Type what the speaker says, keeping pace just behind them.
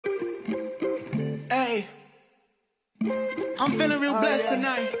I'm feeling real blessed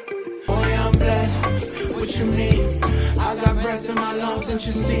tonight. Boy, I'm blessed. What you mean? I got breath in my lungs, and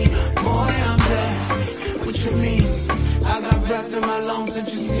you see. Boy, I'm blessed. What you mean? I got breath in my lungs, and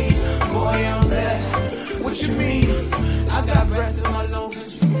you see. Boy, I'm blessed. What you mean? I got breath in my lungs, and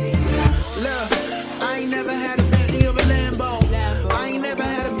you see. Look, I ain't never had a Bentley or a Lambo. I ain't never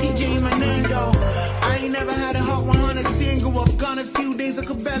had a PJ in my name, though. I ain't never had a Hot 100 single. I've gone a few days, I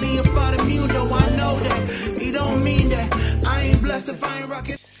could barely afford a meal, though. I know that. It don't mean that I ain't blessed if I ain't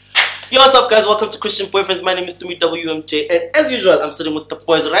rocking. Yo, what's up guys, welcome to Christian Boyfriends. My name is Tumi WMJ, and as usual I'm sitting with the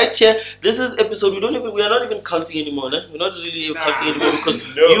boys right here. This is episode we are not even counting anymore, no? We're not really counting anymore because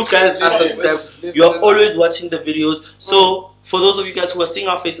you guys are subscribed. You are always watching the videos. So for those of you guys who are seeing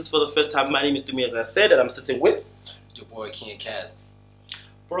our faces for the first time, my name is Tumi, as I said, and I'm sitting with your boy King Kaz.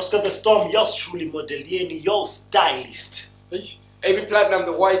 Brosco the Storm, yours truly, Modelier, your stylist. AB Platinum,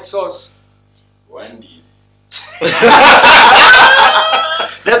 the white sauce. Wendy.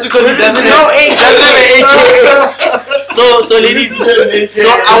 That's because it doesn't have AKA. So ladies, so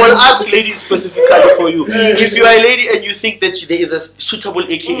I will ask ladies specifically for you. If you are a lady and you think that there is a suitable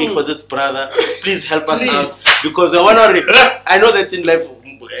AKA for this brother, please help us out, because I know that in life,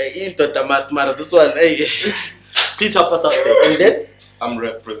 this one, hey, please help us out there. And then I'm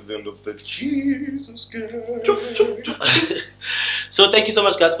rep president of the Jesus Gang. So thank you so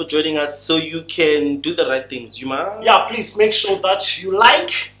much guys for joining us. So you can do the right things, Yuma. Yeah, please make sure that you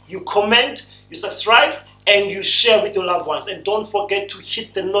like, you comment, you subscribe, and you share with your loved ones. And don't forget to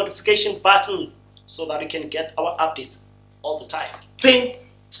hit the notification button so that you can get our updates all the time. Ping.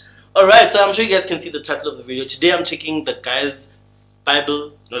 Alright, so I'm sure you guys can see the title of the video. Today I'm checking the guy's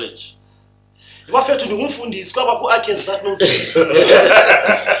Bible knowledge.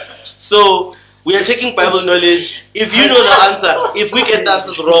 So we are checking Bible knowledge. If you know the answer, if we get the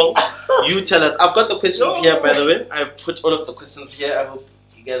answers wrong, you tell us. I've got the questions here, by the way. I've put all of the questions here. I hope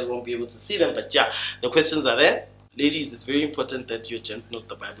you guys won't be able to see them, but yeah, the questions are there. Ladies, it's very important that your gent knows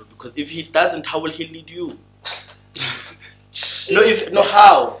the Bible, because if he doesn't, how will he lead you?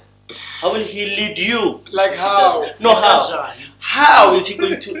 How? How will he lead you? Like how? No, how? How is he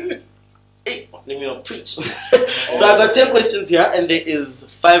going to? Hey, let me not preach. So I got 10 questions here, and there is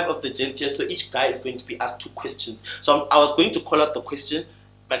 5 of the gents here. So each guy is going to be asked 2 questions. So I was going to call out the question,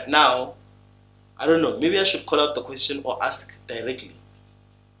 but now I don't know. Maybe I should call out the question or ask directly.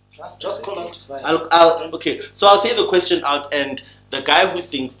 Just call out. Okay. So I'll say the question out, and the guy who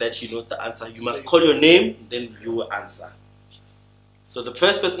thinks that he knows the answer, you must call your name, then you will answer. So the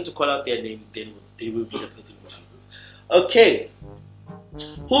first person to call out their name, then they will be the person who answers. Okay.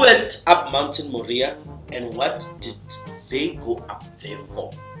 Who went up Mountain Moriah, and what did they go up there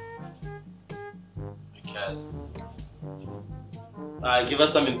for? Kaz. Give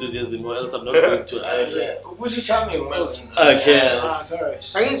us some enthusiasm, or else I'm not going to. Would you tell me? Okay.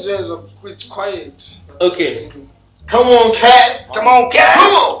 It's quiet. Okay. Come on, Kaz. Come on, Kaz.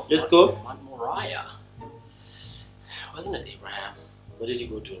 Come on. Let's go. Mount Moriah. Wasn't it Abraham? Where did you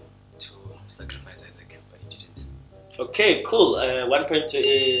go to? To sacrifice Isaac, but he didn't. Okay, cool. 1 point to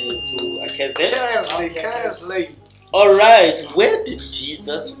Akaz there. Kaz. Alright, where did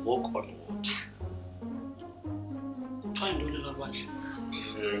Jesus walk on water? Try and do a little one.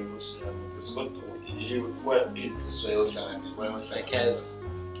 Kaz.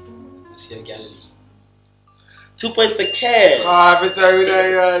 Sea of Galilee. 2 points Akaz.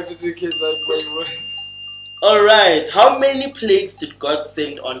 Alright, how many plagues did God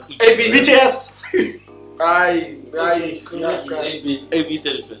send on Egypt? BTS. AB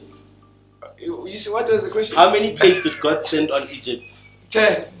said it first. You see, what was the question? How many plagues did God send on Egypt?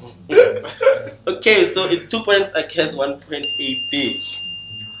 10. Okay, so it's 2 points Akaz, 1 point AB.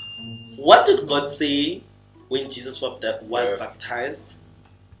 What did God say when Jesus was baptized?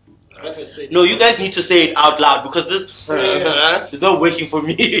 No, you guys need to say it out loud, because this is not working for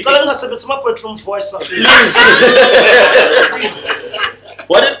me. Please.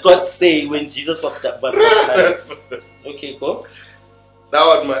 What did God say when Jesus was baptized? Okay, go. That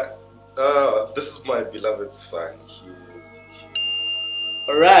was this is my beloved son.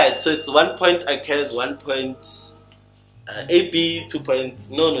 Alright, so it's 1 point Akaz, 1 point AB, 2 points.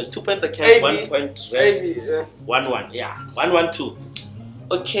 No, it's 2 points Akaz, 1 point Ref. 1-1, yeah. 1-1-2.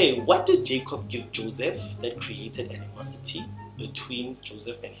 Okay, what did Jacob give Joseph that created animosity between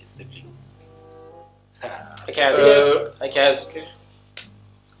Joseph and his siblings? Kaz. Okay.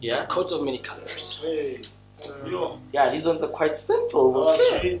 Yeah? Coats of many colors. Yeah, these ones are quite simple.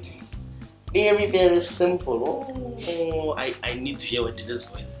 Okay. Very, very simple. Oh, I need to hear what did this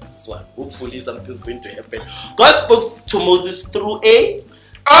voice. This one. Hopefully something's going to happen. God spoke to Moses through a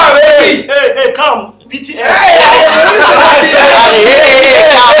Hey, come, BTS.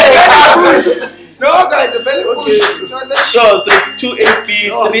 No, guys, the belly Sure, so it's 2 AP,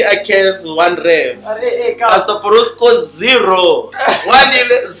 3 Akes, 1 Rev. Pastor Porosco 0.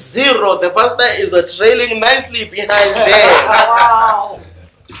 0. The pastor is trailing nicely behind there. Wow.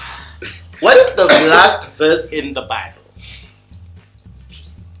 What is the last verse in the Bible?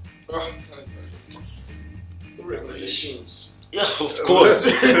 Revelations. Yeah, of course.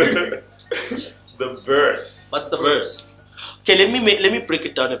 The verse. What's the verse? Okay, let me break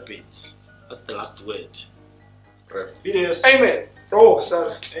it down a bit. What's the last word? BDS. Amen. Oh,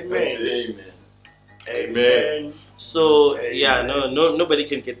 sorry. Amen. Amen. So yeah, no, nobody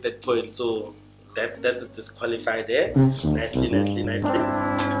can get that point. So that's disqualified there. Nicely.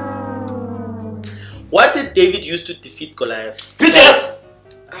 What did David use to defeat Goliath? BDS.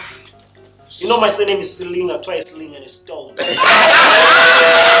 You know my surname is Slinger, twice Sling and a stone. Okay,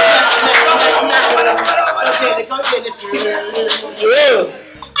 they can't get it.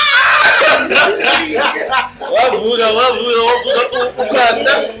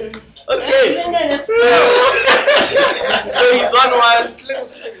 Okay. So he's on 1.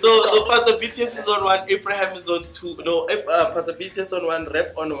 So Pastor BTS is on 1. Abraham is on 2. No, Pastor BTS on 1.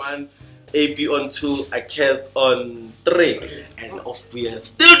 Ref on 1. AB on 2. Akez on 3. And off we have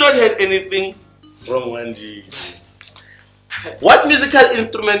still not heard anything from 1G. What musical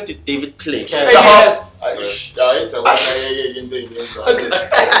instrument did David play? BDS. No,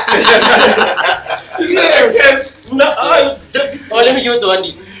 let me give it to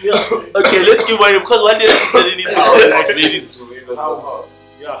Andy. Okay, let's give 1 because 1 hasn't said anything about ladies.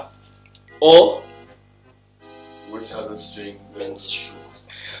 Yeah. Or Which other string? Menstrual.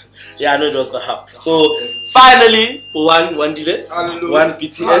 yeah, no, it was the harp. So finally, 1 delay, Hallelujah. 1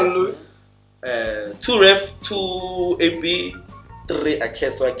 BTS, Hallelujah. 2 Ref, 2 AB, 3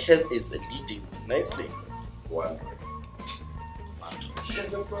 Akez. So Akez is leading nicely. 1.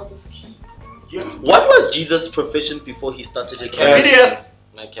 Here's a brother's key. Yeah. What was Jesus' profession before he started his Akez. ministry? BDS.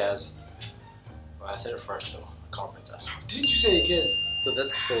 Like as. Well, I said it first though. Carpenter. Didn't you say Akez? So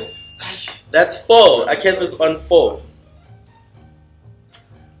that's 4. That's 4. Akez is on 4.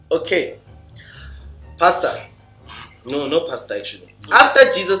 Okay. Pastor. No pastor actually.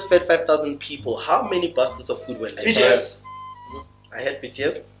 After Jesus fed 5,000 people, how many baskets of food were left? BTS. I had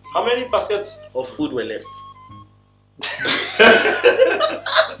BTS. How many baskets? Of food were left.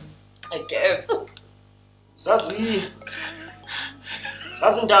 I guess. Zazi.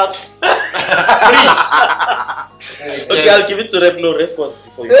 Zazindatu. Okay, I'll give it to Ref. No, Ref was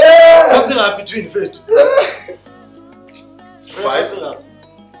before you. Zazindatu between feet. 5.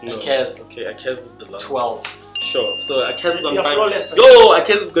 No. Akez. Okay, Akez is the last. 12. Sure. So Akez is on You're 5. flawless, Yo,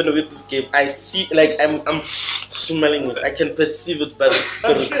 Akez is gonna win this game. I see, like I'm smelling it. I can perceive it by the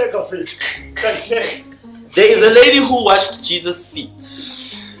spirit. There is a lady who washed Jesus' feet.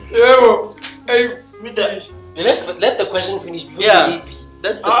 Yeah, well, hey, With the Let the question finish before Yeah. you say AP.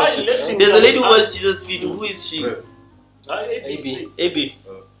 That's the Ah, question. let him There's a lady who ask. washed Jesus' feet. Who is she? ABC. AB.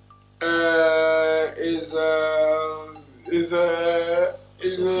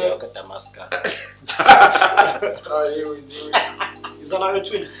 Sophia Damascus. Is that our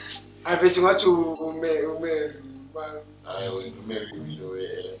twin? I bet you want to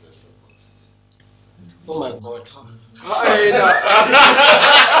Oh my god.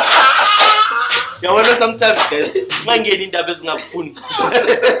 Yeah, well, sometimes guys, man getting that business not fun.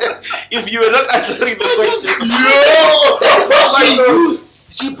 If you were not answering the question,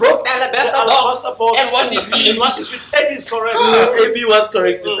 She broke the alabaster box. Alabaster box. And what is And what is with AB is correct. AB was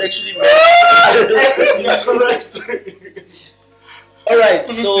correct. It's actually me. You're correct. Alright,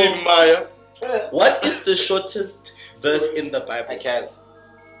 so what is the shortest verse in the Bible? Akez.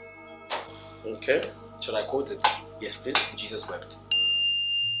 Okay. Should I quote it? Yes, please. Jesus wept.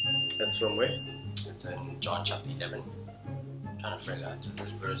 That's from where? It's in John chapter 11. I'm trying to figure out. This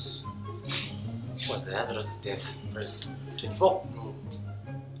is verse. What was it? Lazarus' death. Verse 24. No.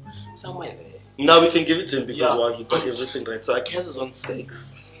 Somewhere there. Now we can give it to him because Yeah. wow, he got everything right. So Akez is on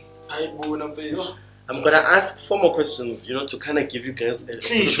 6. I bone up there. I'm gonna ask 4 more questions, to kind of give you guys an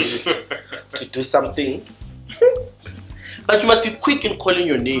opportunity to do something. But you must be quick in calling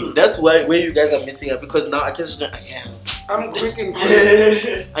your name. That's where you guys are missing out because now Akez is doing Akez. I'm quick and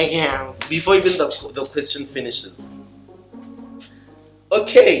Akez. Before even the question finishes.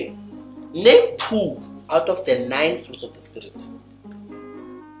 Okay. Name 2 out of the 9 fruits of the spirit.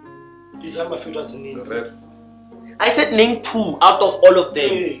 These are my filters in it. I said name 2 out of all of them.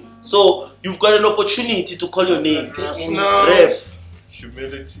 Hey. So you've got an opportunity to call your name. No. Ref.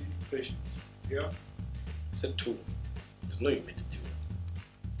 Humility, patience. Yeah. I said 2. There's no humility.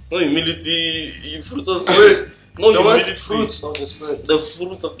 No humility, fruits of spirit. No, The you what? read it. Fruits of the Spirit. The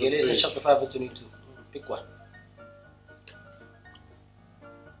fruit of the Galatians Spirit. chapter 5 verse 22. Pick one.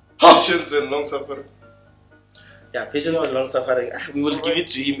 Patience and long suffering. Yeah, patience and long suffering. We will give it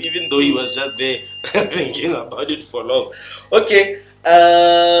to him, even though he was just there thinking about it for long. Okay.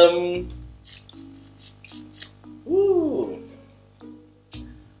 Ooh.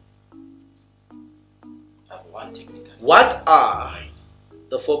 I have one technical. What are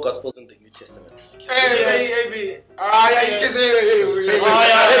the 4 Gospels in the New Testament? Hey, yeah, you can say,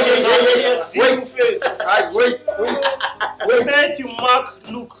 wait. Matthew, Mark,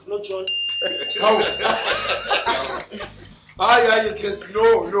 Luke, not John. How? Yeah, you can. No.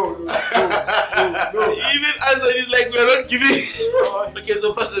 Even answer is like we're not giving. Okay,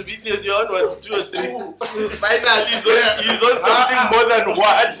 so Pastor BTS, you're on what, 2 or 3? Finally, he's on something more than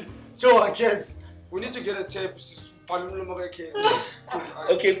one. Joe, I guess. We need to get a tape.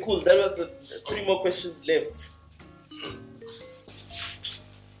 Okay, cool. That was the 3 more questions left.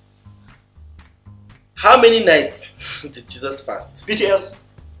 How many nights did Jesus fast? BTS,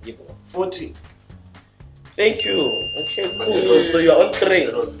 40. Thank you. Okay, cool. So you're on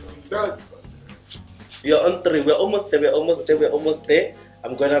 3. You're on 3. We're almost there.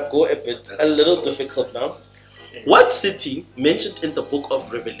 I'm gonna go a little difficult now. What city mentioned in the book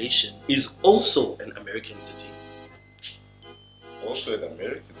of Revelation is also an American city? Also an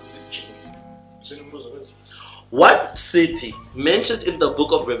American city. What city mentioned in the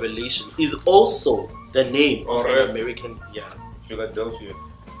book of Revelation is also the name of an American? Yeah. Philadelphia.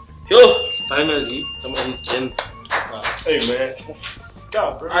 Yo, finally, some of these gents. Hey man.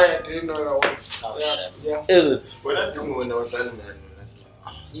 God, bro. I didn't know that one. Oh, Yeah. Is it? What I do when I was young, man.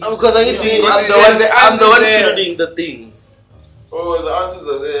 Because I'm the the one there. fielding the things. Oh, the answers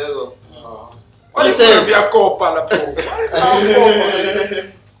are there. What You is said-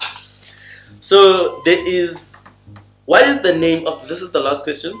 it? So there is. What is the name of? This is the last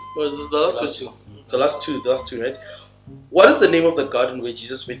question. Or is this the last question? The last two, right? What is the name of the garden where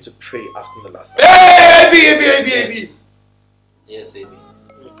Jesus went to pray after the last supper? Hey, Yes, baby.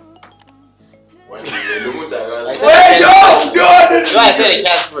 Wait, I Wait, said no, no, I said a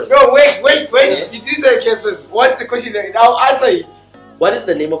catch first. No, wait. Yes. You didn't say a case first. What's the question? Now answer it. What is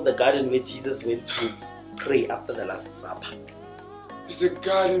the name of the garden where Jesus went to pray after the last supper? It's the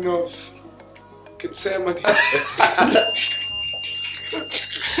garden of Gethsemane.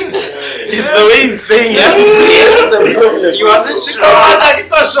 It's the way he's saying it. The problem. You wasn't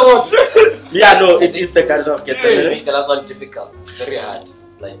sure. Yeah, no, it is the garden of You Gethsemane. make the last one difficult. Very hard.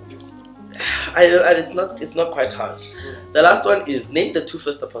 Like, It's not quite hard. The last one is name the 2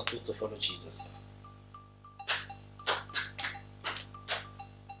 first apostles to follow Jesus.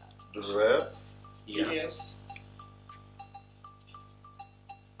 Rap. Yeah. Yes.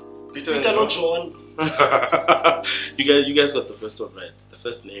 Peter Peter, not John. you guys got the first one right. The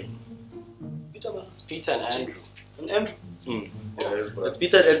first name. Peter, man. it's Peter and Andrew. And Andrew. It's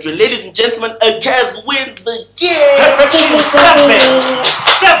Peter and Andrew. Ladies and gentlemen, a Kaz wins the game. Perfection 7.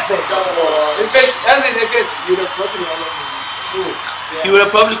 In fact, as in the case, you'd have gotten all of them. True. He would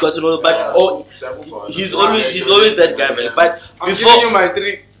have probably gotten all, but he's always that guy, man. But I'm before giving you my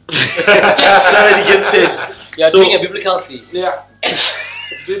 3. somebody gets 10. You are So- doing a biblical thing. Yeah. It's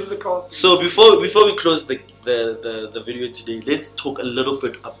a biblical. So before we close the video today, let's talk a little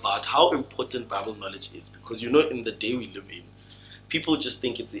bit about how important Bible knowledge is, because in the day we live in, people just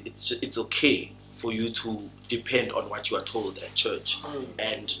think it's okay for you to depend on what you are told at church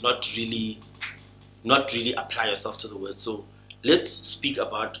and not really apply yourself to the word. So let's speak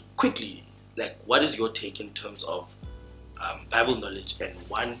about quickly, like, what is your take in terms of Bible knowledge and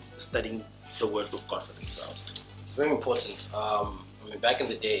one studying the word of God for themselves? It's very important. Back in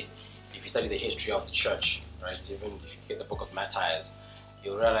the day, if you study the history of the church, right, even if you get the book of Matthias,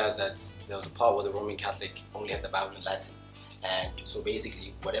 you'll realize that there was a part where the Roman Catholic only had the Bible in Latin. And so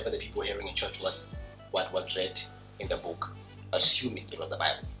basically, whatever the people were hearing in church was what was read in the book, assuming it was the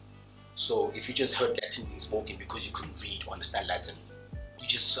Bible. So if you just heard Latin being spoken because you couldn't read or understand Latin, you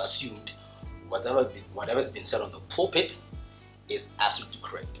just assumed whatever's been said on the pulpit is absolutely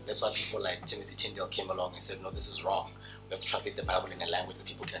correct. That's why people like Timothy Tyndale came along and said, no, this is wrong. We have to translate the Bible in a language that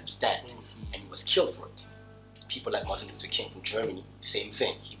people can understand. And he was killed for it. People like Martin Luther King from Germany, same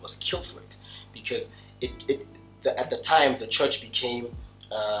thing. He was killed for it. Because at the time, the church became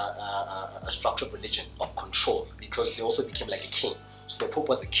a structured religion of control, because they also became like a king. So the Pope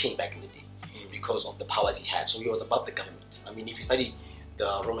was the king back in the day because of the powers he had. So he was above the government. I mean, if you study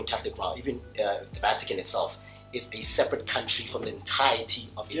the Roman Catholic route, even the Vatican itself, is a separate country from the entirety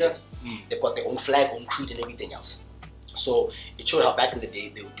of Italy. They've got their own flag, own creed, and everything else. So it showed how back in the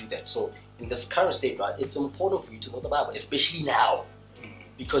day they would do that. So in this current state, right, it's important for you to know the Bible, especially now,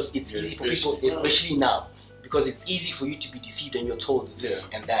 because it's easy for people, especially now, because it's easy for you to be deceived and you're told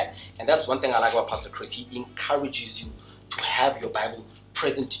this and that. And that's one thing I like about Pastor Chris. He encourages you to have your Bible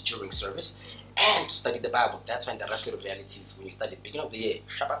present during service and to study the Bible. That's when the rapture of realities, when you study the beginning of the year,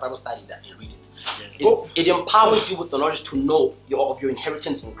 Shabbat Bible study that and read it. It empowers you with the knowledge to know of your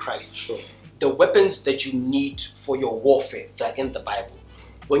inheritance in Christ. Sure. The weapons that you need for your warfare, they're in the Bible.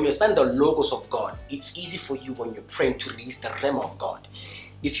 When you study the logos of God, it's easy for you when you're praying to release the rhema of God.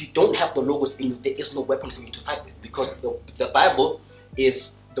 If you don't have the logos in you, there is no weapon for you to fight with, because the Bible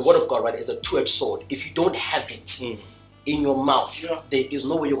is the word of God, right? Is a two-edged sword. If you don't have it in your mouth, there is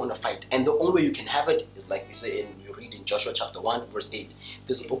no way you're going to fight. And the only way you can have it is like we say you read in Joshua chapter 1 verse 8.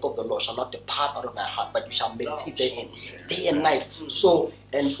 This book of the law shall not depart out of my heart, but you shall meditate therein day and night. So,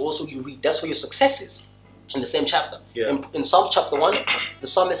 and also you read, that's where your success is. In the same chapter. In Psalms chapter 1, the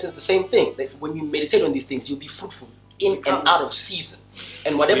psalmist says the same thing. That when you meditate on these things, you'll be fruitful in and out of season.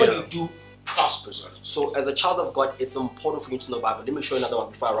 And whatever you do prospers. So as a child of God, it's important for you to know the Bible. Let me show you another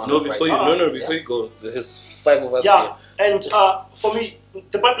one before I run off. Before you go, there's 5 of us here. And for me,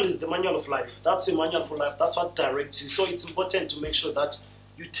 the Bible is the manual of life. That's your manual for life. That's what directs you. So it's important to make sure that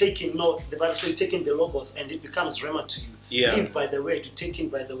you take in, the Bible says you take in the logos and it becomes rhema to you. Live by the word, you take in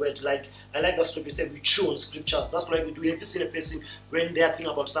by the word. Like, I like the scripture said, we chew on scriptures. That's why we do. Have you seen a person when they are thinking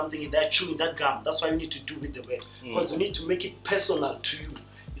about something, they're chewing that gum? That's why we need to do with the word. Because we need to make it personal to you.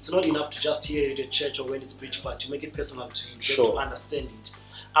 It's not enough to just hear it at church or when it's preached, but you make it personal to you, get to understand it.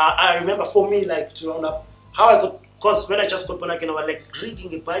 I remember for me, like, to round up, how I got, because when I just got born again, I was like, reading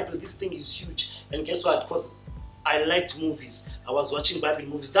the Bible, this thing is huge. And guess what? Because I liked movies. I was watching Bible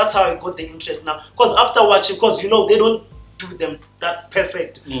movies. That's how I got the interest now. Because after watching, because they don't do them that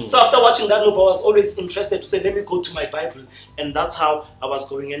perfect. So after watching that movie, I was always interested to say, let me go to my Bible. And that's how I was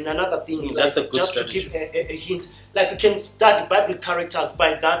going. And another thing, that's a good just strategy. to give a hint, like you can study Bible characters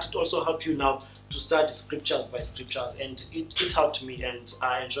by that. It also helps you now to study scriptures by scriptures. And it helped me, and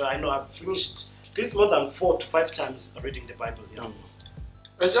I enjoy. I know I've finished at least more than 4 to 5 times reading the Bible.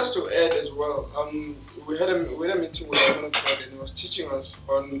 And just to add as well, we had a meeting with the man of God, and he was teaching us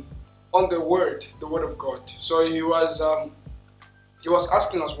on the word of God. So he was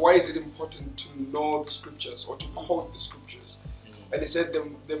asking us, why is it important to know the scriptures or to quote the scriptures? And he said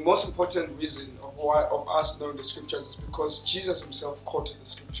the most important reason of us knowing the scriptures is because Jesus himself quoted the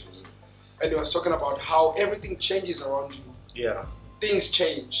scriptures. And he was talking about how everything changes around you. Things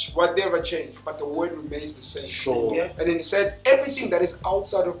change, whatever change, but the word remains the same. And then he said everything that is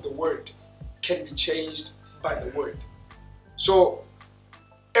outside of the word can be changed by the word. So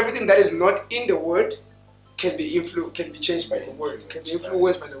everything that is not in the word can be changed by the word, can be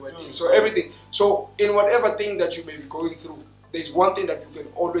influenced by the word. So everything. So in whatever thing that you may be going through, there's one thing that you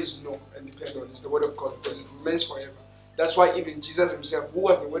can always know and depend on, is the word of God, because it remains forever. That's why even Jesus himself, who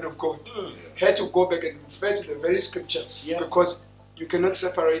was the word of God, had to go back and refer to the very scriptures, because you cannot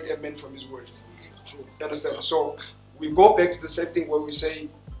separate a man from his words. You understand? So we go back to the same thing where we say,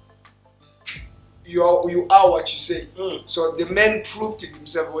 you are what you say. So the man proved it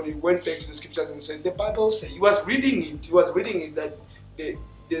himself when he went back to the scriptures and said, the Bible says, he was reading it that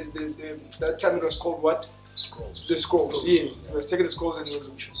that time it was called what? Scrolls. The scrolls. Yes. He was taking the scrolls and he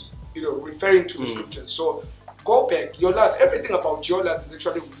was referring to the scriptures. So go back. Your life, everything about your life is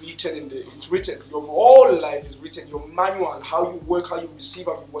actually written it's written. Your whole life is written. Your manual, how you work, how you receive,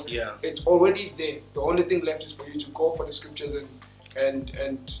 how you work. It's already there. The only thing left is for you to go for the scriptures and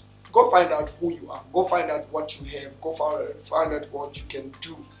go find out who you are. Go find out what you have. Go find out what you can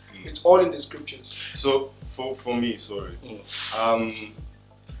do. It's all in the scriptures. So for me,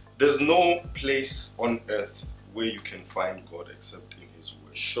 there's no place on earth where you can find God except in His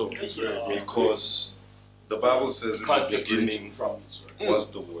Word. Because the Bible says in the beginning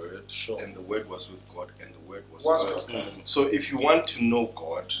was the Word, and the Word was with God, and the Word was God. So if you want to know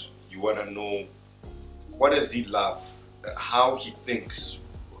God, you want to know what does He love, how He thinks,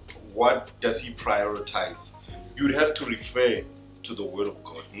 what does He prioritize, you'd have to refer to the Word of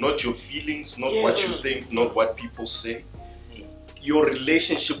God. Not your feelings, not what you think, not what people say. Your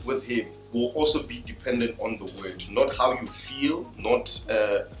relationship with Him will also be dependent on the Word, not how you feel, not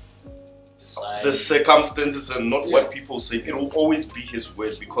the circumstances, and not what people say. It will always be His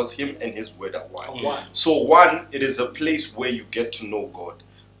Word, because Him and His Word are one. So it is a place where you get to know God.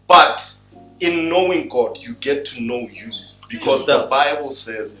 But in knowing God, you get to know you. Because the Bible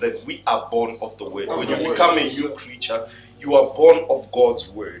says that we are born of the Word. When you become a new creature, you are born of God's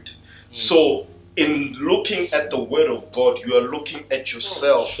Word. So in looking at the Word of God, you are looking at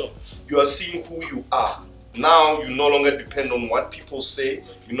yourself. You are seeing who you are. Now you no longer depend on what people say.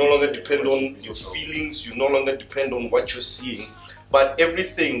 You no longer depend on your feelings. You no longer depend on what you're seeing. But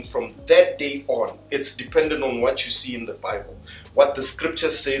everything from that day on, it's dependent on what you see in the Bible. What the scripture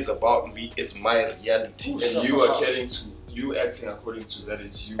says about me is my reality. And you are you acting according to that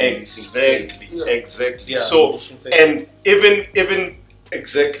is you. Exactly. So, and even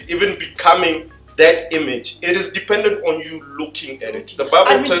becoming that image, it is dependent on you looking at it. The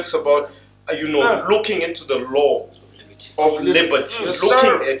Bible talks about, looking into the law of liberty,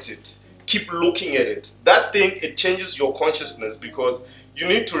 looking at it. Keep looking at it. That thing, it changes your consciousness, because you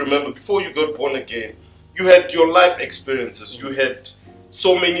need to remember, before you got born again, you had your life experiences. You had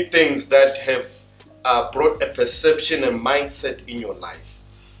so many things that have brought a perception and mindset in your life.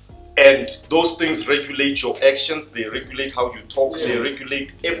 And those things regulate your actions, they regulate how you talk, they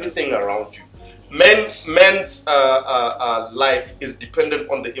regulate everything around you. Man's life is dependent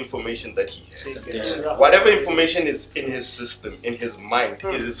on the information that he has. Whatever information is in his system, in his mind,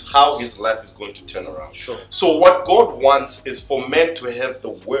 is how his life is going to turn around. So what God wants is for man to have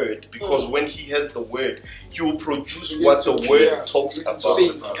the word, because when he has the word, he will produce what the word talks about.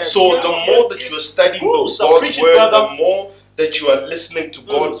 So the more that you are studying God's word, the more that you are listening to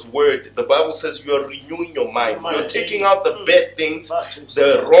God's word, the Bible says you are renewing your mind. You're taking out the bad things,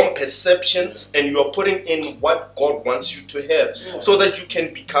 the wrong perceptions, and you are putting in what God wants you to have, so that you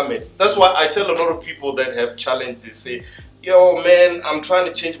can become it. That's why I tell a lot of people that have challenges, they say, yo man, I'm trying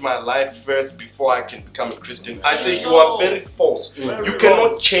to change my life first before I can become a Christian. I say you are very false. You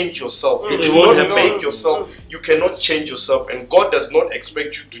cannot change yourself. You cannot make yourself. You cannot change yourself. And God does not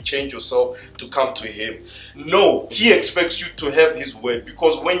expect you to change yourself to come to Him. No, He expects you to have His word,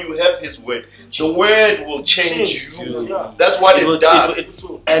 because when you have His word, the word will change you. That's what it does.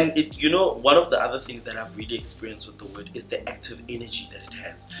 And one of the other things that I've really experienced with the word is the active energy that it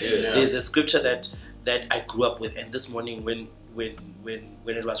has. There's a scripture that I grew up with, and this morning when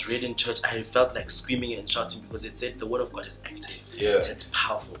it was read in church, I felt like screaming and shouting, because it said the word of God is active. It's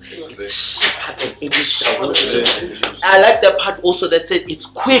powerful. It's sharp and every shout. I like that part also that said it's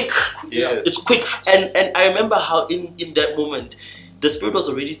quick. It's quick. And I remember how in that moment the Spirit was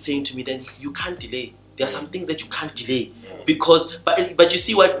already saying to me, then you can't delay. There are some things that you can't delay, because but you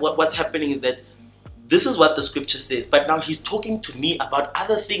see what's happening is that this is what the scripture says, but now He's talking to me about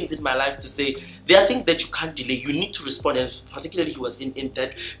other things in my life to say there are things that you can't delay. You need to respond. And particularly He was in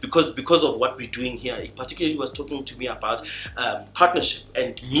that because of what we're doing here. Particularly He was talking to me about partnership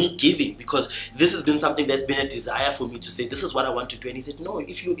and me giving, because this has been something that's been a desire for me to say this is what I want to do. And He said, no,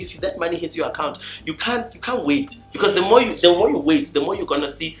 if that money hits your account, you can't wait, because the more you wait, the more you're gonna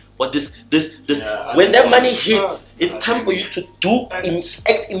see what this when that money hits, it's time for you to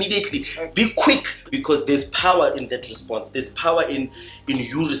act immediately. Be quick, because there's power in that response. There's power in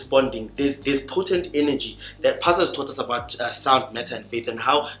you responding. There's potent energy. That Pastor has taught us about sound, matter, and faith, and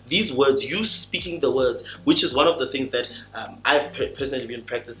how these words, you speaking the words, which is one of the things that I've personally been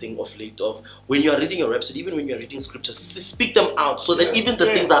practicing of late. Of when you are reading a rhapsody, even when you are reading scriptures, speak them out, so that even the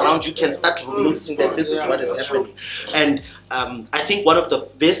things around you can start noticing that this is what is happening. And I think one of the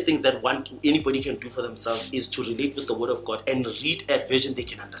best things that anybody can do for themselves is to relate with the Word of God and read a version they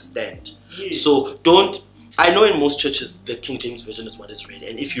can understand. So I know in most churches the King James Version is what is read,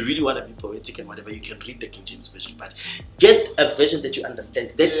 and if you really want to be poetic and whatever, you can read the King James Version, but get a version that you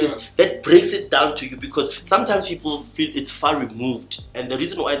understand, that breaks it down to you, because sometimes people feel it's far removed, and the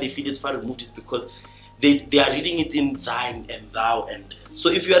reason why they feel it's far removed is because they are reading it in thine and thou, and so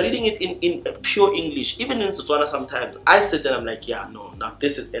if you are reading it in pure English, even in Setswana sometimes, I sit and I'm like, now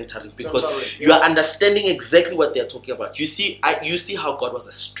this is entering, because you are understanding exactly what they are talking about. You see how God was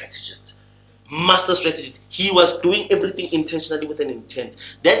a strategist, master strategist. He was doing everything intentionally with an intent.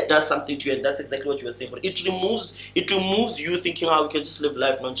 That does something to you, and that's exactly what you were saying. But it removes you thinking how we can just live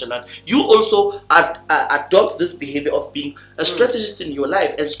life nonchalant. You also adopt this behavior of being a strategist in your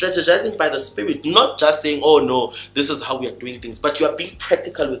life and strategizing by the Spirit, not just saying, oh no, this is how we are doing things, but you are being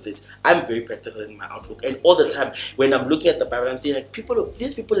practical with it. I'm very practical in my outlook, and all the time when I'm looking at the Bible, I'm saying like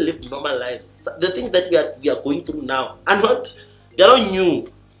these people live normal lives. So the things that we are going through now they're not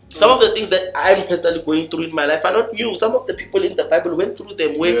new. Some of the things that I'm personally going through in my life are not new. Some of the people in the Bible went through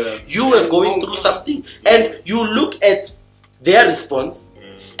them when you were going through something, and you look at their response,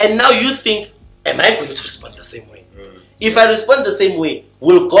 and now you think, am I going to respond the same way? If I respond the same way,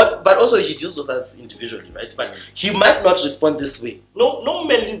 will God? But also He deals with us individually, right? But He might not respond this way. No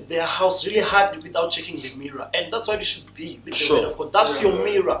man leave their house really hard without checking the mirror, and that's what you should be with the word of God. That's your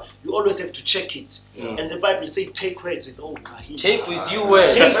mirror. You always have to check it. And the Bible says, "Take words with all kahina." Take with you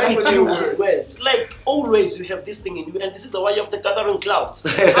words. Take with you words. Like always, you have this thing in you, and this is why you have the gathering clouds.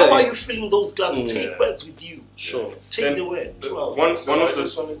 How are you feeling those clouds? Take words with you. Sure. Take And the word. One I of the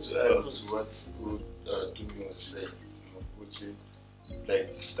just wanted to add to what Dumi was saying, which is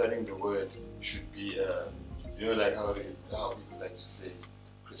like studying the word should be, like how people like to say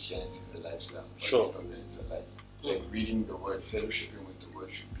Christianity is a lifestyle. Sure. You know that it's a life. Like reading the word, fellowshipping with the word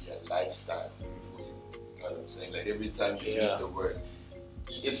should be a lifestyle for you. You know what I'm saying? Like every time you read the word,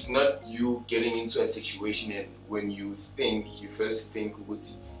 it's not you getting into a situation and when you first think,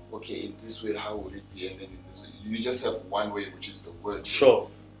 okay, in this way, how would it be? And then in this way, you just have one way, which is the word. Sure.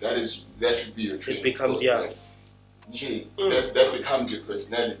 That should be your training. It becomes that becomes your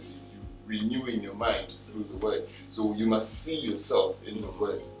personality. You renewing your mind through the word. So you must see yourself in the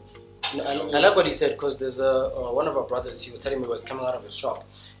word. I like what he said, because there's one of our brothers. He was telling me he was coming out of his shop,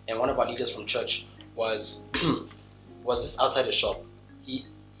 and one of our leaders from church was just outside the shop. He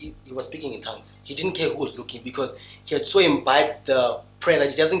was speaking in tongues. He didn't care who was looking because he had so imbibed the prayer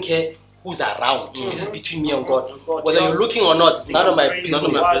that he doesn't care who's around. This is between me and God. Whether you're looking or not, it's none of my business.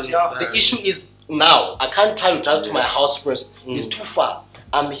 The issue is now. I can't try to drive to my house first. It's too far.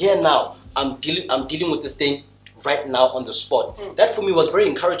 I'm here now. I'm dealing with this thing right now on the spot. That for me was very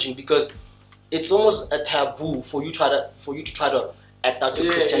encouraging because it's almost a taboo for you to try to act out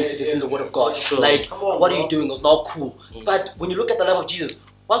your Christianity. This in the Word of God. Sure. Like, what are you doing? It's not cool. But when you look at the life of Jesus,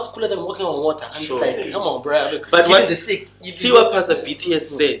 what's cooler than walking on water? I'm just like, come on, bro. Look, But when the sick, you see what Pastor BT has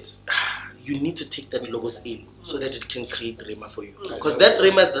said, you need to take that logos in so that it can create rhema for you. Because that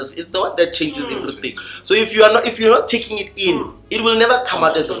rhema is the one that changes everything. So if you're not taking it in, it will never come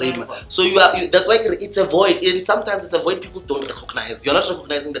out as rhema. So that's why it's a void. And sometimes it's a void people don't recognize. You're not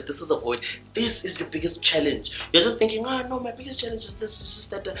recognizing that this is a void. This is your biggest challenge. You're just thinking, oh no, my biggest challenge is this. It's just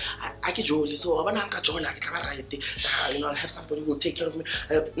that I get jolly, so I'll have somebody who will take care of me.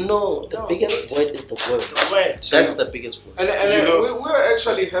 No, the biggest void is the word. That's the biggest void. And we were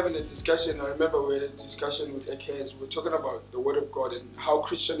actually having a discussion. I remember we had a discussion with AKs. We're talking about the Word of God and how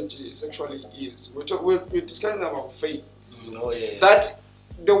Christianity essentially is. We're discussing about faith. That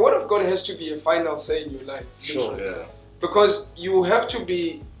the Word of God has to be a final say in your life. Sure. Yeah. Because you have to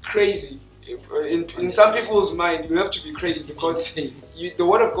be crazy. In some people's mind, you have to be crazy because the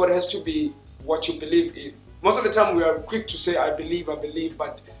Word of God has to be what you believe in. Most of the time, we are quick to say, I believe,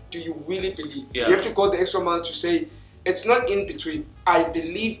 but do you really believe? Yeah. You have to go the extra mile to say, it's not in between. I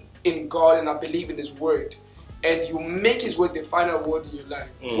believe in God and I believe in His Word. And you make His Word the final word in your life.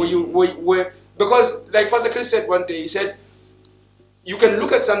 Because, like Pastor Chris said one day, he said, you can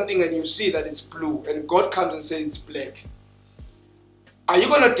look at something and you see that it's blue, and God comes and says it's black. Are you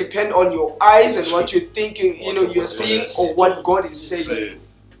going to depend on your eyes and what you're thinking, you're seeing, or what God is saying?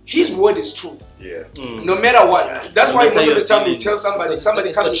 His word is truth. Yeah. No matter what. That's why most of the time we tell somebody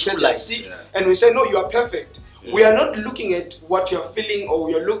comes and says they're sick, and we say, no, you are perfect. We are not looking at what you're feeling, or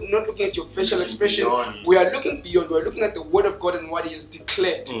we are not looking at your facial expressions. We are looking beyond. We are looking at the Word of God and what He has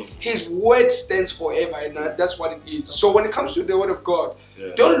declared. His Word stands forever, and that's what it is. So when it comes to the Word of God,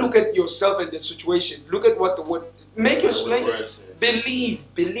 don't look at yourself and the situation. Look at what the Word. Make your believe.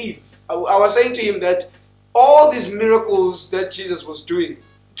 I was saying to him that all these miracles that Jesus was doing,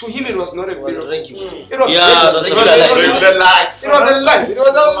 to him it was not a miracle. It was a life. It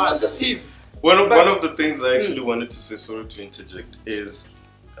was just him. One of the things I actually wanted to say, sorry to interject, is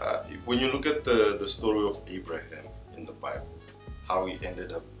when you look at the story of Abraham in the Bible, how he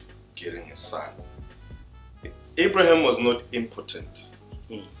ended up getting a son. Abraham was not impotent.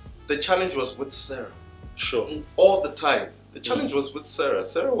 The challenge was with Sarah. Sure. All the time. The challenge was with Sarah.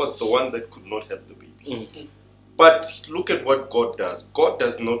 Sarah was the one that could not have the baby. But look at what God does. God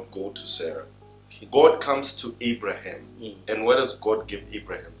does not go to Sarah. God comes to Abraham. And what does God give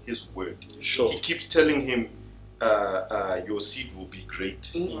Abraham? His word. Sure. He keeps telling him, your seed will be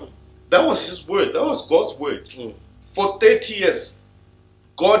great. That was his word. That was God's word. For 30 years,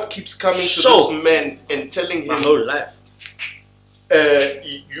 God keeps coming to this man and telling him, my whole life,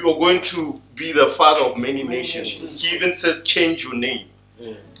 you are going to be the father of many nations. He even says, change your name.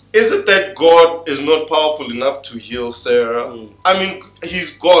 Is it that God is not powerful enough to heal Sarah? I mean,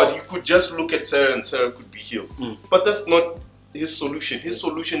 He's God. He could just look at Sarah and Sarah could be healed. But that's not His solution. His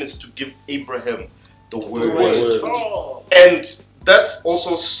solution is to give Abraham the word. And that's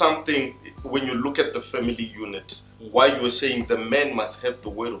also something, when you look at the family unit, why you are saying the man must have the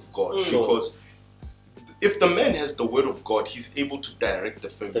word of God. Because if the man has the word of God, he's able to direct the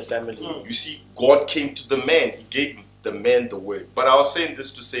family. The family. You see, God came to the man. He gave the man the word. But I was saying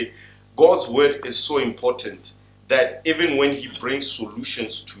this to say, God's word is so important that even when he brings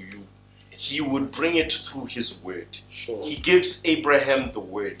solutions to you, he would bring it through his word. Sure. He gives Abraham the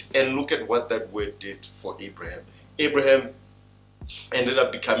word. And look at what that word did for Abraham. Abraham ended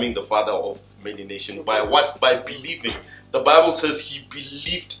up becoming the father of many nations. By what? By believing. The Bible says he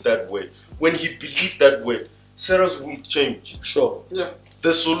believed that word. When he believed that word, Sarah's womb changed. Sure. Yeah.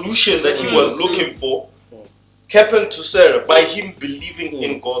 The solution that he was looking for happened to Sarah by him believing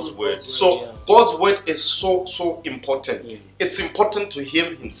in God's word. So God's word is so important. It's important to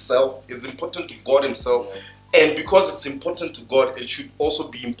him himself. It's important to God himself. And because it's important to God, it should also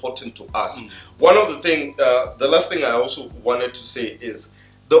be important to us. One of the last thing I also wanted to say is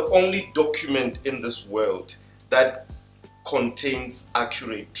the only document in this world that contains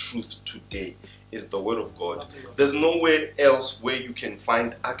accurate truth today is the word of God. There's nowhere else where you can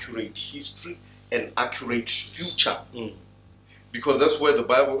find accurate history and accurate future. Because that's where the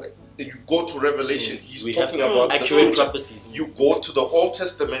Bible, you go to Revelation, he's talking about accurate prophecies. You go to the Old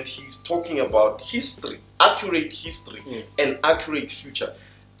Testament, he's talking about history, accurate history and accurate future.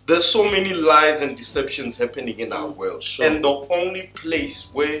 There's so many lies and deceptions happening in our world. And the only place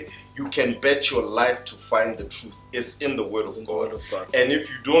where you can bet your life to find the truth is in the Word of God. And if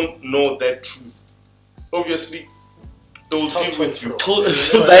you don't know that truth, obviously, they'll deal with you.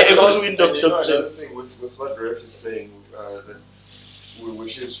 By every wind of doctrine. Another thing with what Ref is saying,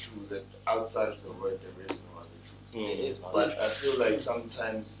 which is true, that outside of the Word there is no other truth. But I feel like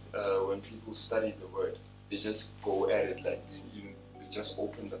sometimes when people study the Word, they just go at it like they just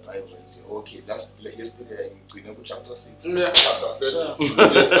open the Bible and say, okay, let's yesterday in chapter 6, chapter 7.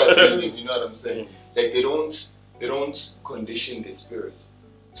 Just start reading, you know what I'm saying? Like they don't condition their spirit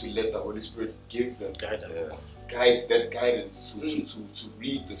to let the Holy Spirit give them guidance to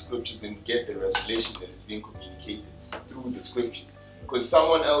read the scriptures and get the revelation that is being communicated through the scriptures. Because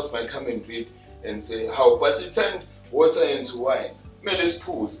someone else might come and read and say, how? But he turned water into wine. Man, let's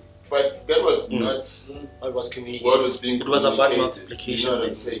pause. But that was not what was communicated. What was being communicated. It was about multiplication. You know what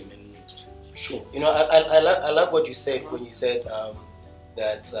I'm saying? Sure. You know, I love what you said when you said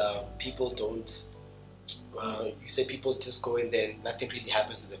that people don't. You said people just go in there and nothing really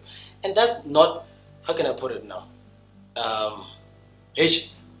happens to them, and that's not. How can I put it now?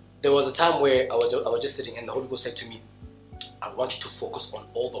 There was a time where I was just sitting and the Holy Ghost said to me, I want you to focus on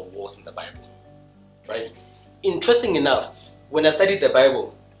all the wars in the Bible. Right? Interesting enough, when I studied the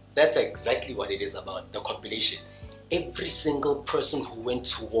Bible, that's exactly what it is about, the compilation. Every single person who went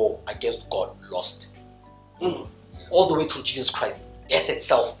to war against God lost. All the way through Jesus Christ. Death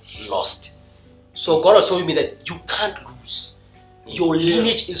itself lost. So God was showing me that you can't lose. Your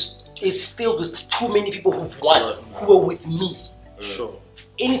lineage is filled with too many people who've won, who were with me. Sure.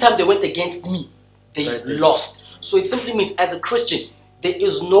 Anytime they went against me, they lost. So it simply means as a Christian, there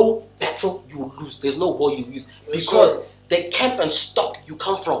is no battle you lose. There's no war you lose. Because the camp and stock you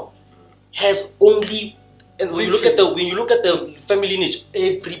come from has only, and when you look at the family lineage,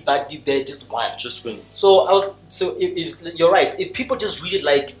 everybody there just won. Just wins. So you're right. If people just read it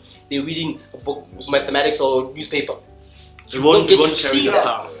like they're reading a book, mathematics or newspaper, you won't get to see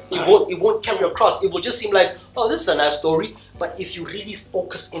that. It won't carry across. It will just seem like, oh, this is a nice story. But if you really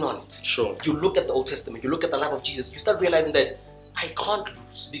focus in on it, you look at the Old Testament, you look at the life of Jesus, you start realizing that I can't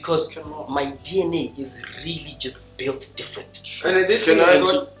lose because my DNA is really just built different. And this thing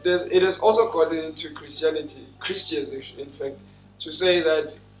it is also called into Christians, in fact, to say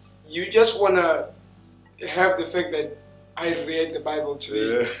that you just want to have the fact that I read the Bible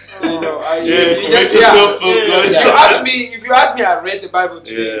today. You know, if you ask me, I read the Bible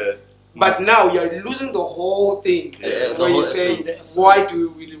today. But now you're losing the whole thing. When you say, why do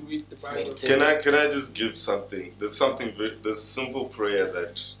we really read the Bible? Can I just give something? There's a simple prayer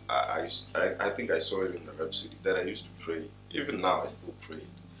that I think I saw it in the Rhapsody that I used to pray. Even now I still pray it.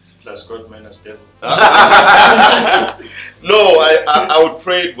 Plus God minus devil. No, I would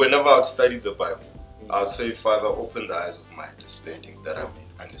pray it whenever I would study the Bible. I'll say, Father, open the eyes of my understanding that I may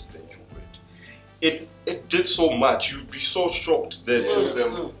understand your word. It did so much. You'd be so shocked that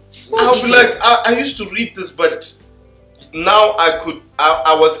I'll be like, I used to read this, but now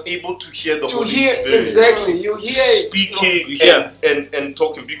I was able to hear the Holy Spirit exactly. You hear speaking and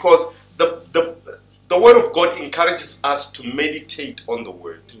talking, because the word of God encourages us to meditate on the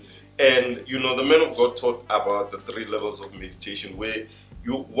word. And you know, the man of God taught about the 3 levels of meditation, where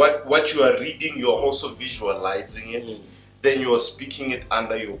what you are reading, you are also visualizing it. Then you are speaking it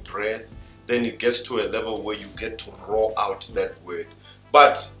under your breath. Then it gets to a level where you get to roar out that word.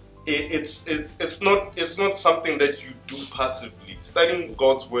 But it's not something that you do passively. Studying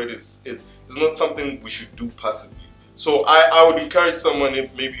God's word is not something we should do passively. So I would encourage someone,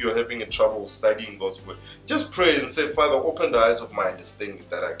 if maybe you're having a trouble studying God's word, just pray and say, Father, open the eyes of my understanding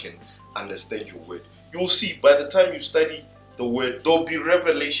that I can understand your word. You'll see by the time you study the word, there'll be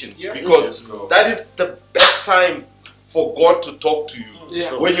revelations, because that is the best time for God to talk to you.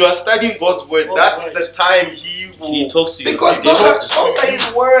 Yeah. When you are studying God's word, that's the time He talks to you. Because those are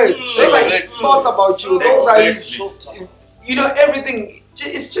His words. Those are His thoughts about you. Those are His, everything.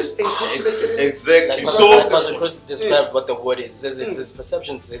 It's just encapsulated. Exactly. So, Pastor Chris described what the word is. He says it's his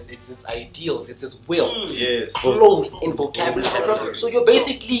perceptions, it's his ideals, it's his will. Yes. Clothed in vocabulary. So you're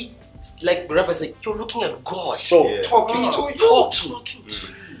basically, like Rafa said, you're looking at God. Talking to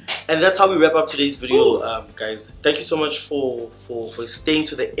you. And that's how we wrap up today's video, guys. Thank you so much for staying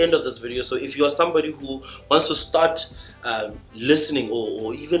to the end of this video. So if you are somebody who wants to start listening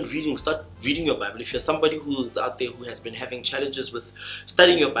or even reading, start reading your Bible. If you're somebody who's out there who has been having challenges with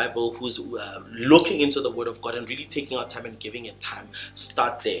studying your Bible, who's looking into the Word of God and really taking our time and giving it time,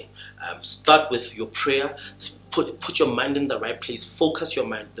 start there. Start with your prayer. Put your mind in the right place. Focus your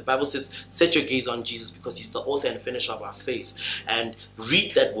mind. The Bible says, set your gaze on Jesus, because He's the author and finisher of our faith. And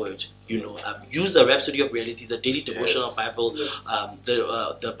read that word. Use the Rhapsody of Realities, a daily devotional Bible.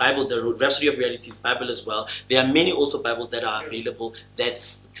 The Bible, the Rhapsody of Realities Bible as well. There are many also Bibles that are available that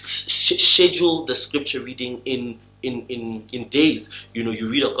schedule the scripture reading in days. You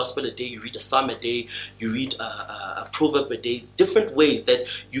read a gospel a day, you read a psalm a day, you read a proverb a day. Different ways that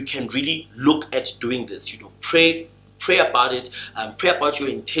you can really look at doing this. Pray about it, pray about your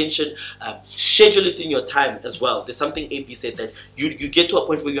intention, schedule it in your time as well. There's something AP said, that you get to a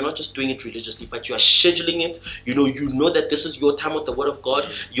point where you're not just doing it religiously, but you are scheduling it. You know that this is your time with the Word of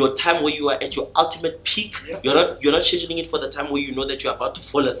God, your time where you are at your ultimate peak. You're not scheduling it for the time where you know that you're about to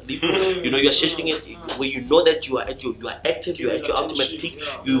fall asleep. You're scheduling it where you know that you are active, you're at your ultimate peak.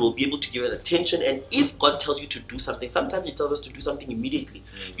 You will be able to give it attention. And if God tells you to do something, sometimes He tells us to do something immediately.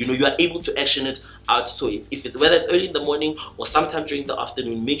 You are able to action it out. So whether it's early in the morning or sometime during the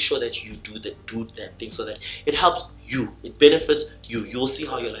afternoon, make sure that you do that thing, so that it helps you, it benefits you. You'll see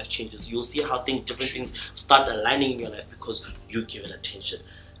how your life changes. You'll see how different things start aligning in your life because you give it attention.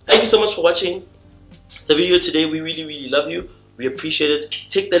 Thank you so much for watching the video today. We really, really love you. We appreciate it.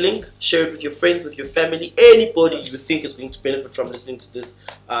 Take the link, share it with your friends, with your family, anybody you think is going to benefit from listening to this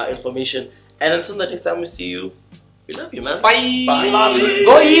information. And until the next time we see you, we love you, man. Bye. Bye.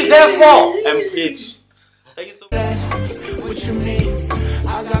 Go ye therefore and preach. Thank you so much. What you mean?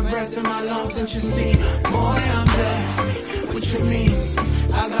 I got breath in my lungs and you see, boy, I'm blessed. What you mean?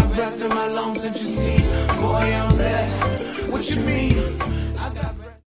 I got breath in my lungs and you see, boy, I'm blessed. What you mean?